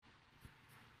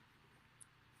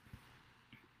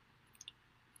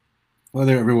Hello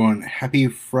there, everyone. Happy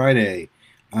Friday.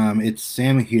 It's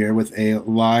Sam here with a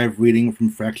live reading from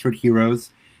Fractured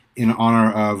Heroes in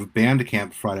honor of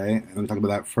Bandcamp Friday. I'm going to talk about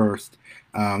that first.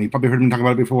 You probably heard me talk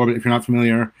about it before, but if you're not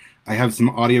familiar, I have some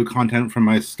audio content from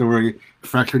my story,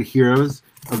 Fractured Heroes,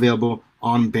 available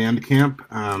on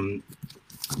Bandcamp.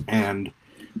 And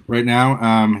right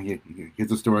now, here's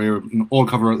the story, or an old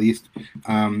cover at least.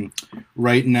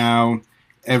 Right now,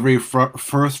 every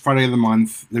first Friday of the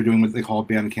month, they're doing what they call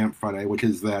Bandcamp Friday, which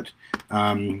is that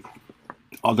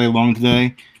all day long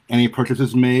today, any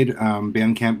purchases made,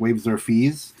 Bandcamp waives their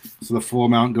fees, so the full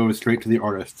amount goes straight to the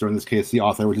artist, or in this case, the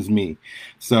author, which is me.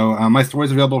 So my story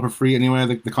is available for free anyway.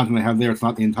 The content I have there, it's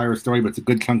not the entire story, but it's a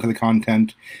good chunk of the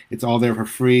content. It's all there for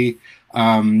free,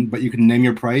 but you can name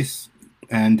your price,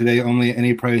 and today only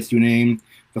any price you name,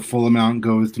 the full amount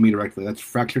goes to me directly. That's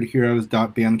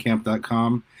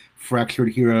fracturedheroes.bandcamp.com,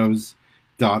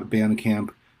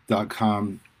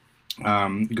 fracturedheroes.bandcamp.com.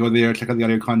 Go there, check out the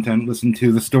audio content, listen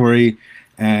to the story,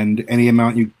 and any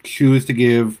amount you choose to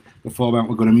give, the full amount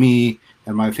will go to me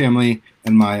and my family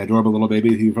and my adorable little baby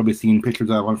who you've probably seen pictures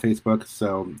of on Facebook.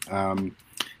 So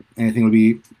anything would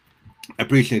be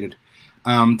appreciated.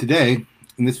 Today,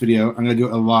 in this video, I'm going to do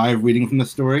a live reading from the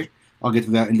story. I'll get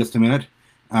to that in just a minute.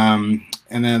 And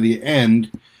then at the end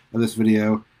of this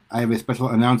video, I have a special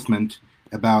announcement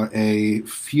about a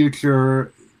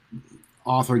future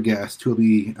author guest who'll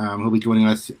be joining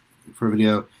us for a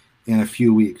video in a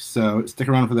few weeks. So stick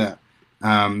around for that.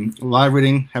 Live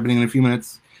reading happening in a few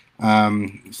minutes.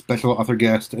 Special author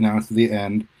guest announced at the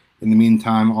end. In the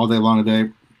meantime, all day long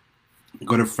today,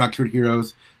 go to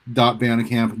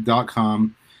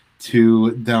fracturedheroes.bandcamp.com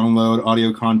to download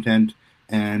audio content,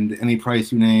 and any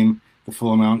price you name, the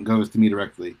full amount goes to me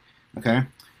directly. Okay?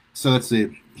 So let's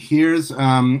see. Here's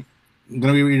I'm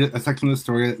going to read a section of the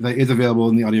story that is available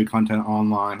in the audio content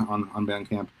online on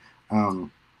Bandcamp.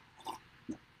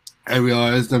 I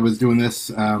realized I was doing this,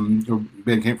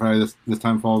 Bandcamp Friday this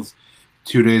time falls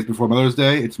 2 days before Mother's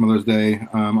Day. It's Mother's Day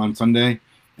on Sunday.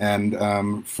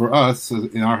 And for us,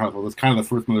 in our household, it's kind of the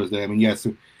first Mother's Day. I mean, yes,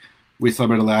 we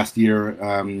celebrated last year.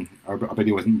 Our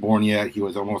baby wasn't born yet. He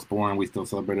was almost born. We still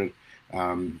celebrated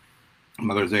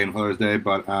Mother's Day and Father's Day.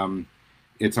 But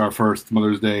it's our first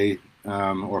Mother's Day,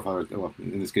 or Father's Day, well,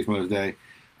 in this case, Mother's Day,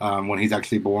 when he's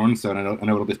actually born. So I know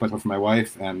it'll be special for my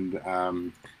wife, and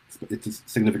it's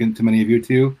significant to many of you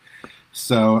too.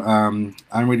 So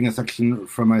I'm reading a section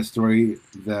from my story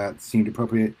that seemed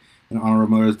appropriate in honor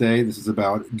of Mother's Day. This is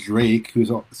about Drake,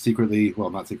 who's secretly, well,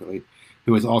 not secretly,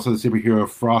 who is also the superhero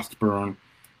Frostburn.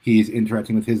 He's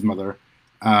interacting with his mother.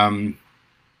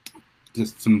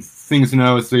 Just some things to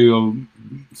know so you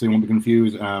won't be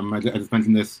confused. I just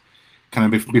mentioned this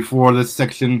kind of before this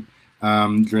section.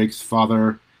 Drake's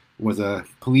father was a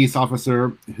police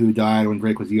officer who died when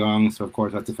Drake was young, so of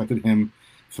course that's affected him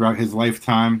throughout his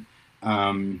lifetime.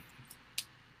 And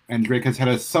Drake has had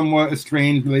a somewhat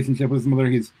estranged relationship with his mother.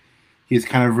 He's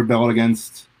kind of rebelled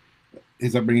against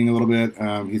his upbringing a little bit.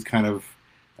 He's kind of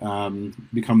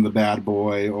become the bad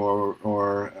boy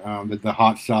or the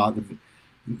hot shot.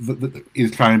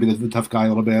 He's trying to be the tough guy a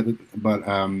little bit, but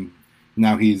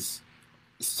now he's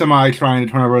semi trying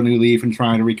to turn over a new leaf and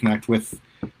trying to reconnect with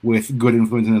good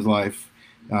influence in his life.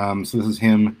 So this is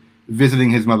him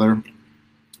visiting his mother,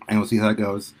 and we'll see how that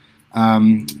goes.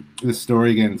 This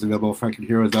story, again, is available at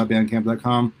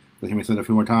fracturedheroes.bandcamp.com. You'll hear me say it a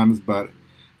few more times, but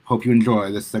hope you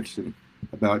enjoy this section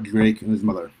about Drake and his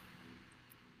mother.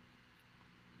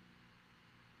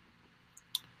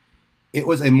 It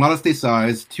was a modestly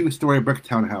sized, two-story brick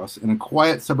townhouse in a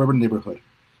quiet suburban neighborhood,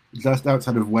 just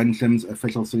outside of Wensham's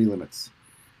official city limits.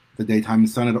 The daytime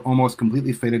sun had almost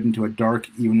completely faded into a dark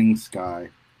evening sky.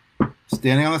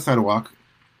 Standing on the sidewalk,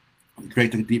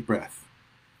 Drake took a deep breath.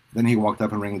 Then he walked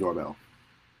up and rang the doorbell.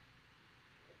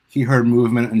 He heard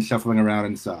movement and shuffling around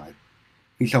inside.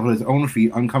 He shuffled his own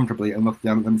feet uncomfortably and looked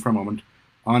down at them for a moment,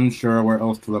 unsure where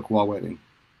else to look while waiting.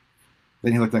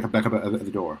 Then he looked back up at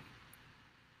the door.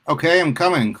 "Okay, I'm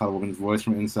coming," called a woman's voice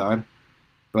from inside.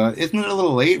 "But isn't it a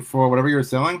little late for whatever you're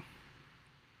selling?"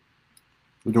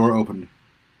 The door opened.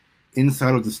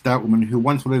 Inside was a stout woman who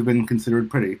once would have been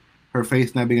considered pretty, her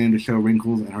face now beginning to show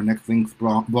wrinkles and her neck-length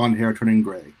blonde hair turning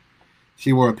gray.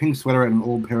 She wore a pink sweater and an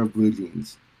old pair of blue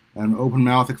jeans, and an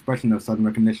open-mouthed expression of sudden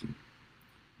recognition.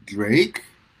 "Drake?"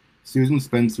 Susan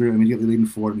Spencer immediately leaned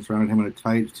forward and surrounded him in a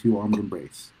tight, two-armed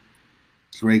embrace.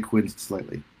 Drake winced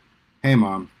slightly. "Hey,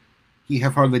 Mom." He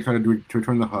half-heartedly tried to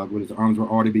return the hug, but his arms were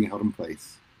already being held in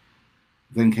place.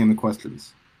 Then came the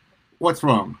questions. "What's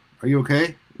wrong? Are you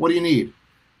okay? What do you need?"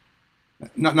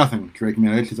 Nothing," Drake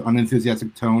managed, his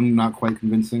unenthusiastic tone not quite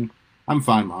convincing. "I'm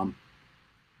fine, Mom."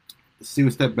 Sue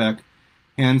stepped back,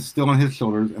 hands still on his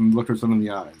shoulders, and looked her son in the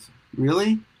eyes.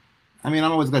 Really? I mean,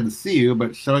 I'm always glad to see you,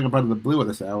 but showing up out of the blue at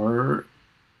this hour...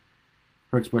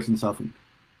 Her expression softened.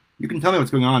 You can tell me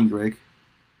what's going on, Drake.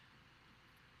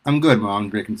 I'm good, Mom,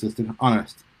 Drake insisted.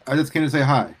 Honest. I just came to say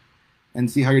hi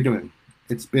and see how you're doing.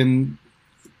 It's been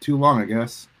too long, I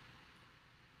guess.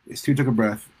 Stu took a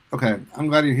breath. Okay, I'm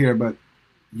glad you're here, but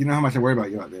you know how much I worry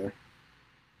about you out there.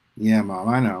 Yeah, Mom,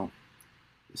 I know.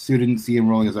 Stu didn't see him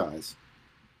rolling his eyes.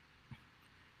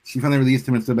 She finally released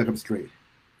him and stood back up straight.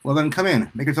 Well then, come in.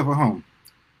 Make yourself at home.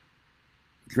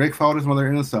 Drake followed his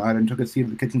mother inside and took a seat at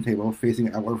the kitchen table,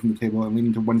 facing outward from the table and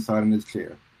leaning to one side in his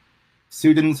chair.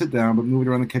 Sue didn't sit down, but moved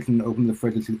around the kitchen and opened the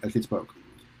fridge as she spoke.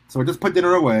 So I just put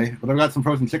dinner away, but I've got some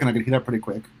frozen chicken I could heat up pretty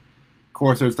quick. Of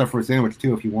course, there's stuff for a sandwich,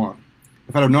 too, if you want.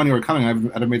 If I'd have known you were coming,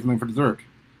 I'd have made something for dessert.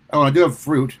 Oh, and I do have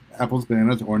fruit. Apples,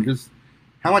 bananas, oranges.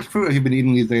 How much fruit have you been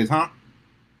eating these days, huh?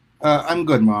 I'm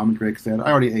good, Mom, Drake said.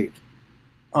 I already ate.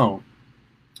 Oh.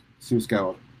 Sue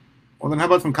scowled. Well, then how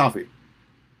about some coffee?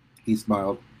 He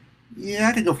smiled. Yeah,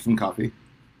 I could go for some coffee.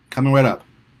 Coming right up.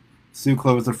 Sue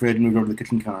closed the fridge and moved over to the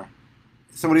kitchen counter.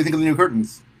 So what do you think of the new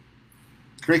curtains?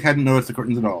 Drake hadn't noticed the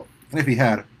curtains at all. And if he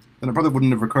had, then it probably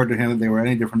wouldn't have occurred to him that they were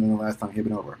any different than the last time he had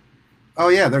been over. Oh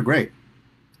yeah, they're great.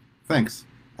 Thanks.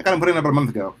 I got them put in about a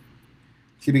month ago.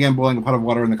 She began boiling a pot of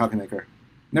water in the coffee maker.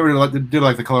 Never did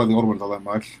like the color of the old ones all that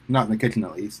much. Not in the kitchen,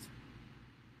 at least.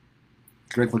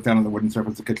 Drake looked down at the wooden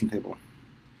surface of the kitchen table.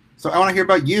 So I want to hear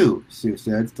about you, Sue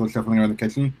said, still shuffling around the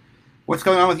kitchen. What's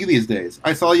going on with you these days?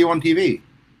 I saw you on TV.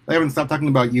 They haven't stopped talking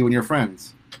about you and your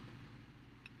friends.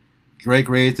 Drake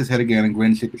raised his head again and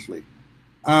grinned sheepishly.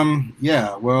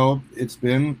 Yeah, well, it's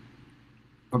been...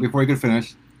 But before he could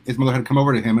finish, his mother had come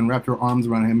over to him and wrapped her arms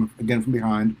around him again from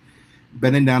behind,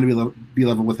 bending down to be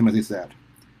level with him as he sat.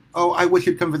 Oh, I wish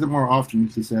you'd come visit more often,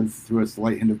 she said through a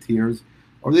slight hint of tears.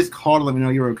 Or at least call to let me know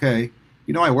you're okay.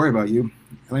 You know I worry about you,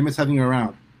 and I miss having you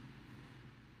around.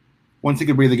 Once he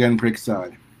could breathe again, Drake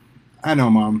sighed. I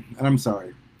know, Mom, and I'm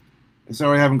sorry.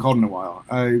 Sorry I haven't called in a while.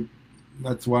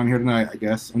 That's why I'm here tonight, I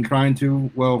guess. I'm trying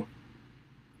to, well...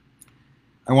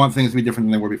 I want things to be different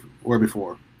than they were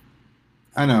before.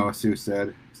 I know, Sue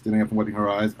said, standing up and wiping her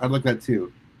eyes. I'd like that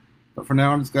too. But for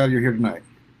now, I'm just glad you're here tonight.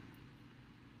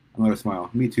 Another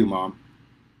smile. Me too, Mom.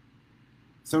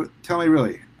 So, tell me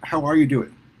really, how are you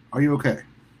doing? Are you okay?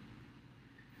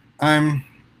 Let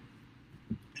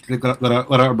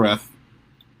out a breath.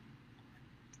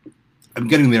 I'm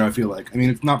getting there, I feel like. I mean,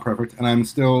 it's not perfect, and I'm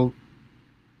still...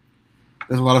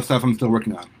 There's a lot of stuff I'm still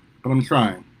working on. But I'm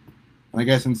trying. And I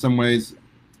guess in some ways,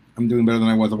 I'm doing better than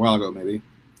I was a while ago, maybe.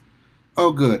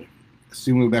 Oh, good.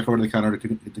 Sue moved back over to the counter to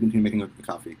continue making the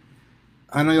coffee.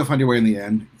 I know you'll find your way in the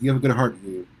end. You have a good heart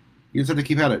in you. You just have to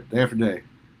keep at it, day after day.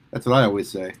 That's what I always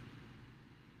say.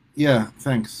 Yeah,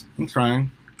 thanks. I'm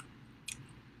trying.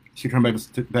 She turned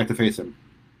back to face him.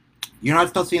 You're not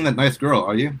still seeing that nice girl,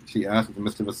 are you? She asked with a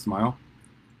mischievous smile.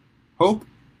 Hope?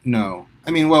 No.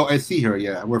 I mean, well, I see her,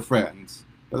 yeah. We're friends.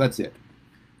 But that's it.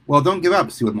 Well, don't give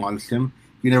up, Sue admonished him.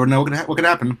 You never know what could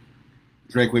happen.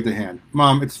 Drake waved a hand.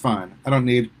 Mom, it's fine. I don't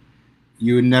need...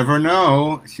 You never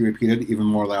know, she repeated, even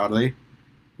more loudly.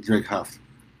 Drake huffed.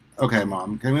 Okay,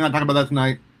 Mom. Can we not talk about that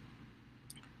tonight?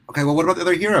 Okay, well, what about the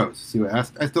other heroes? Sue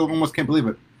asked. I still almost can't believe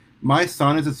it. My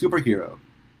son is a superhero.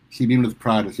 She beamed with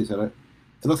pride as she said it.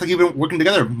 It looks like you've been working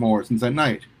together more since that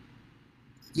night.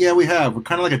 Yeah, we have. We're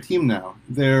kind of like a team now.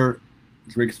 They're...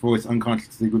 Drake's voice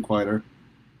unconsciously grew quieter.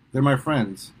 They're my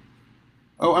friends.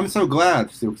 Oh, I'm so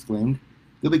glad, Sue exclaimed.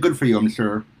 They'll be good for you, I'm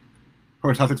sure.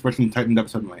 Her soft expression tightened up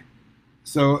suddenly.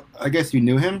 So, I guess you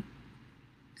knew him?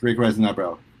 Drake raised an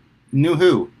eyebrow. Knew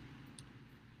who?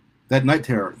 That night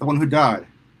terror, the one who died.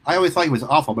 I always thought he was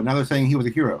awful, but now they're saying he was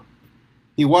a hero.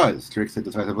 He was, Drake said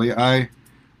decisively. I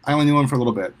only knew him for a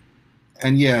little bit.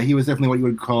 And yeah, he was definitely what you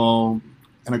would call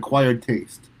an acquired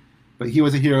taste. But he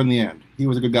was a hero in the end. He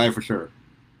was a good guy for sure.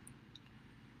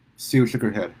 Sue shook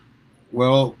her head.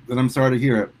 Well, then I'm sorry to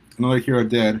hear it. Another hero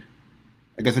dead.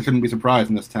 I guess I shouldn't be surprised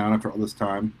in this town after all this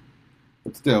time.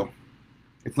 But still,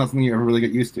 it's not something you ever really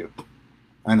get used to.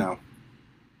 I know.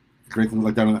 Drake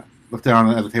looked down at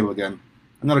the table again.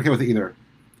 I'm not okay with it either.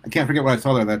 I can't forget what I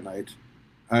saw there that night.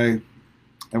 I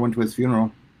went to his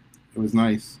funeral. It was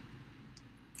nice.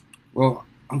 Well,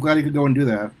 I'm glad you could go and do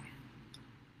that.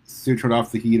 Sue turned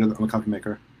off the heat on the coffee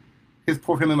maker. His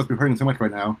poor family must be hurting so much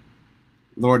right now.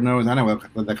 Lord knows I know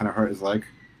what that kind of hurt is like.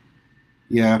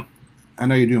 Yeah, I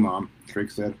know you do, Mom,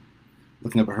 Drake said,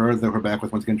 looking up at her, though her back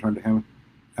was once again turned to him.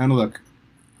 And look,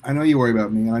 I know you worry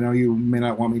about me, and I know you may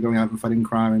not want me going out and fighting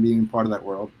crime and being part of that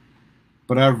world.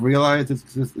 But I've realized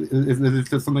it's just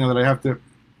something that I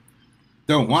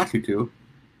don't want you to.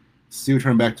 Sue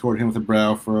turned back toward him with a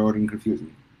brow furrowed in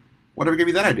confusion. Whatever gave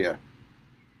you that idea?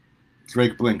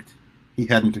 Drake blinked. He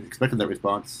hadn't expected that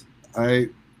response.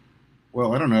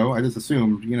 Well, I don't know. I just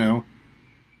assumed,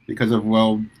 because of,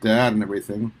 well, Dad and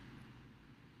everything.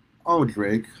 Oh,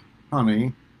 Drake,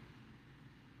 honey.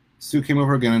 Sue came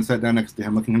over again and sat down next to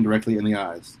him, looking him directly in the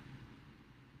eyes.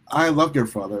 I loved your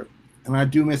father, and I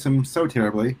do miss him so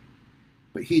terribly,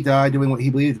 but he died doing what he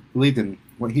believed in,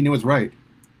 what he knew was right.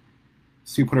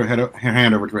 Sue put her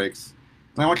hand over Drake's.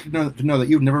 And I want you to know that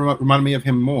you've never reminded me of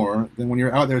him more than when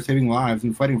you're out there saving lives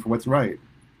and fighting for what's right.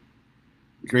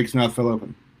 Drake's mouth fell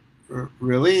open.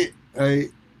 Really? I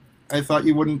thought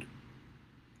you wouldn't...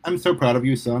 I'm so proud of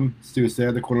you, son, Sue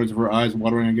said, the corners of her eyes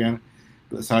watering again,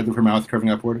 but the sides of her mouth curving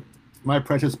upward. My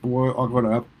precious boy, all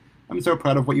grown up. I'm so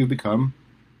proud of what you've become.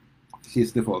 She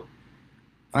sniffled.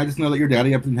 I just know that your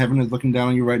daddy up in heaven is looking down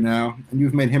on you right now, and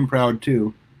you've made him proud,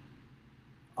 too.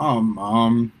 Oh,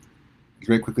 Mom.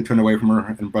 Drake quickly turned away from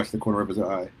her and brushed the corner of his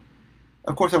eye.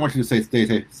 Of course I want you to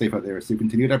stay safe out there, Sue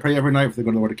continued. I pray every night for the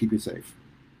good Lord to keep you safe.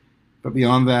 But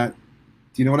beyond that,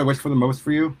 do you know what I wish for the most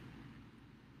for you?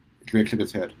 Drake shook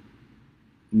his head.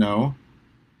 No.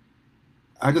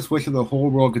 I just wish that the whole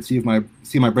world could see my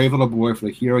brave little boy for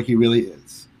the hero he really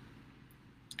is.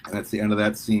 And that's the end of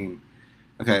that scene.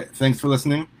 Okay, thanks for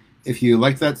listening. If you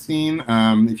liked that scene,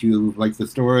 if you liked the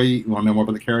story, you want to know more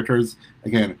about the characters,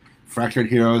 again,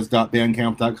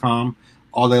 fracturedheroes.bandcamp.com.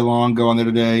 All day long, go on there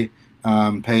today.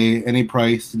 Pay any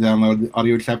price to download the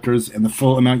audio chapters, and the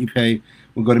full amount you pay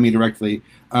will go to me directly.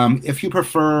 If you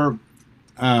prefer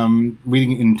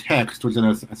reading in text, which I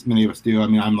know many of us do, I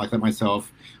mean, I'm like that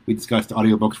myself. We discussed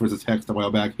audiobooks versus text a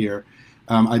while back here.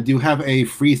 I do have a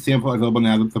free sample available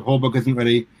now. The whole book isn't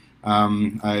ready.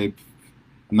 I'm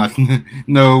not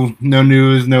no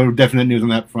news, no definite news on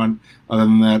that front. Other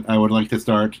than that, I would like to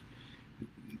start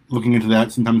looking into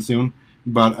that sometime soon.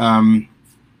 But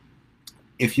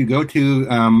if you go to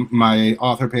my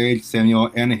author page,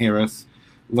 Samuel N. Harris,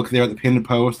 look there at the pinned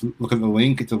post, look at the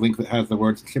link. It's a link that has the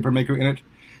words Chippermaker in it.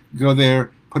 Go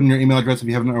there, put in your email address if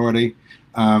you haven't already.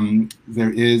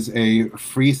 There is a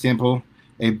free sample,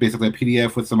 basically a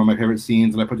PDF with some of my favorite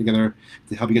scenes that I put together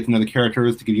to help you get to know the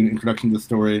characters, to give you an introduction to the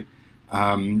story.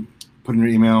 Put in your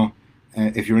email.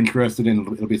 If you're interested, and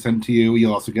it'll be sent to you.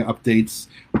 You'll also get updates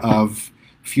of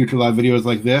future live videos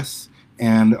like this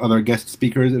and other guest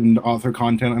speakers and author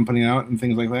content I'm putting out and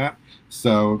things like that.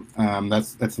 So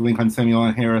that's the link on Samuel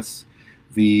N. Harris.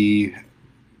 The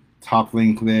top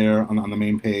link there on the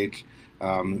main page.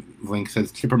 Link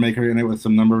says Chippermaker in it with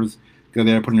some numbers. Go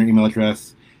there, put in your email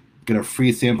address, get a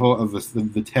free sample of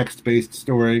the text-based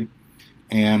story,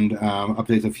 and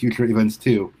updates of future events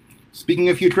too. Speaking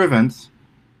of future events,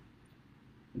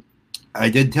 I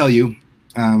did tell you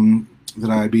that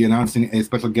I'd be announcing a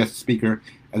special guest speaker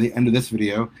at the end of this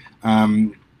video.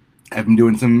 I've been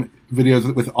doing some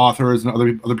videos with authors and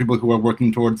other people who are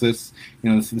working towards this.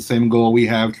 This is the same goal we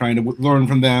have, trying to learn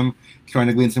from them, trying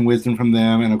to glean some wisdom from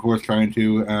them, and of course trying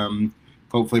to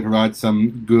hopefully provide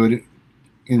some good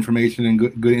information and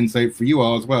good insight for you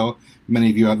all as well. Many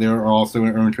of you out there are also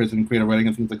interested in creative writing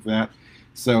and things like that.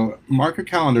 So mark your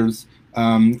calendars.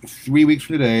 3 weeks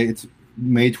from today, it's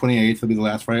May 28th. It'll be the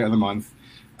last Friday of the month.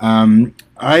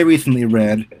 I recently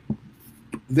read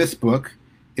this book.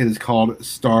 It is called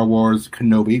Star Wars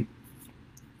Kenobi.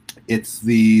 It's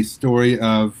the story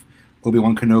of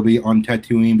Obi-Wan Kenobi on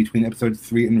Tatooine between episodes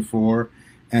 3 and 4.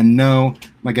 And no,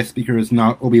 my guest speaker is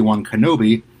not Obi-Wan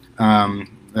Kenobi. That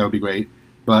would be great.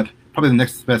 But probably the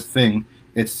next best thing,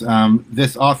 it's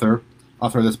this author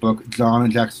of this book, John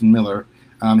Jackson Miller.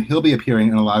 He'll be appearing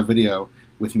in a live video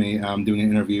with me doing an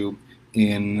interview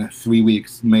in 3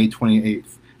 weeks, May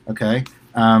 28th. Okay?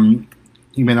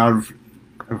 You may not have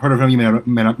heard of him. You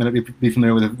may not be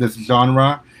familiar with this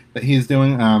genre that he's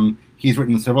doing. He's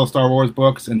written several Star Wars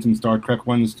books and some Star Trek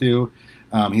ones too.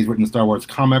 He's written Star Wars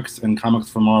comics and comics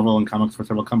for Marvel and comics for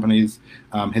several companies.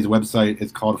 His website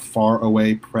is called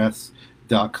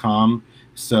farawaypress.com.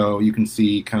 So you can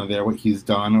see kind of there what he's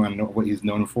done and what he's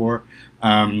known for.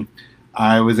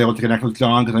 I was able to connect with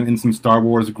John because I'm in some Star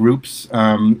Wars groups,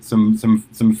 some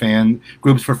fan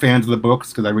groups for fans of the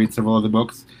books because I read several of the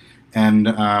books, and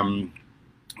it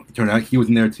turned out he was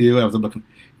in there too. I was able to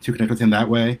connect with him that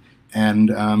way,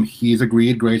 and he's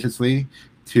agreed graciously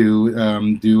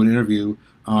to do an interview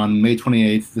on May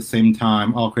 28th, the same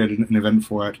time. I'll create an event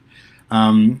for it.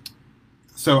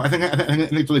 So I think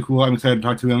it's really cool. I'm excited to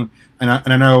talk to him, and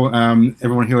I know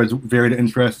everyone here has varied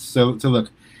interests. So look,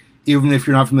 even if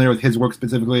you're not familiar with his work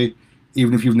specifically,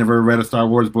 even if you've never read a Star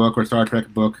Wars book or Star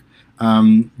Trek book,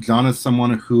 John is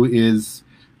someone who is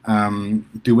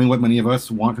doing what many of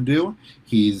us want to do.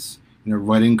 He's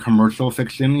writing commercial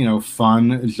fiction,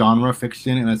 fun genre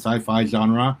fiction in a sci-fi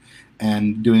genre,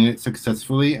 and doing it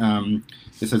successfully.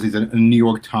 It says he's a New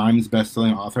York Times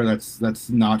best-selling author. That's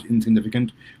not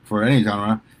insignificant for any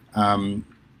genre.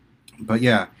 But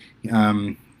yeah,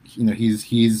 um,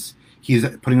 he's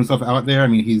putting himself out there. I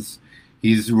mean,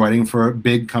 he's writing for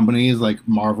big companies like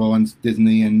Marvel and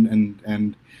Disney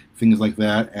and things like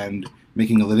that, and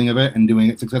making a living of it and doing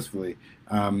it successfully.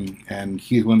 And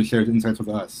he's willing to share his insights with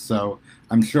us. So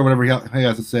I'm sure whatever he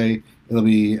has to say, it'll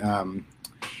be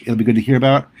good to hear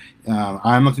about.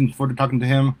 I'm looking forward to talking to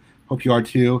him. Hope you are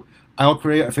too. I'll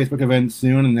create a Facebook event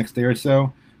soon in the next day or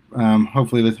so,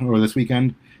 hopefully this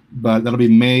weekend. But that'll be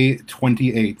May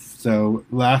 28th. So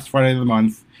last Friday of the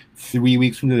month, 3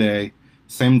 weeks from today,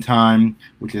 same time,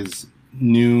 which is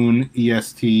noon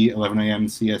EST, 11 a.m.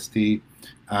 CST.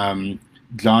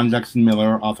 John Jackson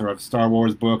Miller, author of Star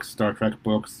Wars books, Star Trek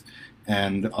books,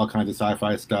 and all kinds of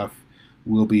sci-fi stuff,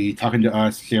 will be talking to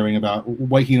us, sharing about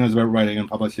what he knows about writing and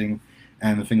publishing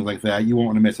and things like that. You won't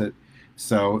want to miss it.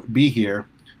 So be here.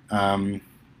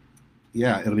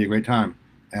 Yeah, it'll be a great time.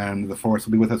 And the Force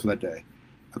will be with us for that day.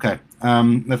 Okay,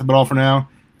 that's about all for now.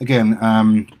 Again,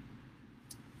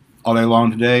 all day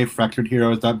long today,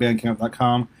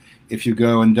 fracturedheroes.bandcamp.com. If you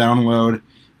go and download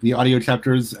the audio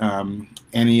chapters,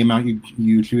 any amount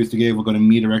you choose to give will go to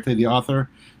me directly, the author.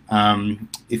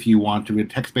 If you want to read a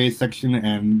text-based section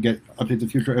and get updates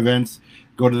of future events,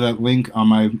 go to that link on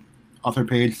my author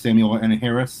page, Samuel N.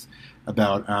 Harris,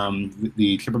 about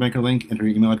the Trippermaker link. Enter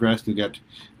your email address to get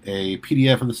a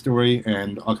PDF of the story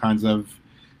and all kinds of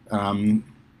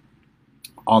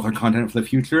author content for the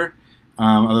future.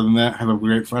 Other than that, have a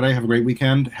great Friday, have a great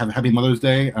weekend, have a happy Mother's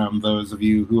Day, those of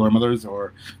you who are mothers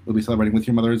or will be celebrating with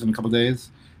your mothers in a couple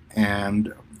days.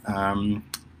 And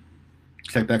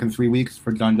check back in 3 weeks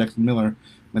for John Jackson Miller.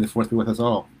 May the Force be with us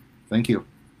all. Thank you.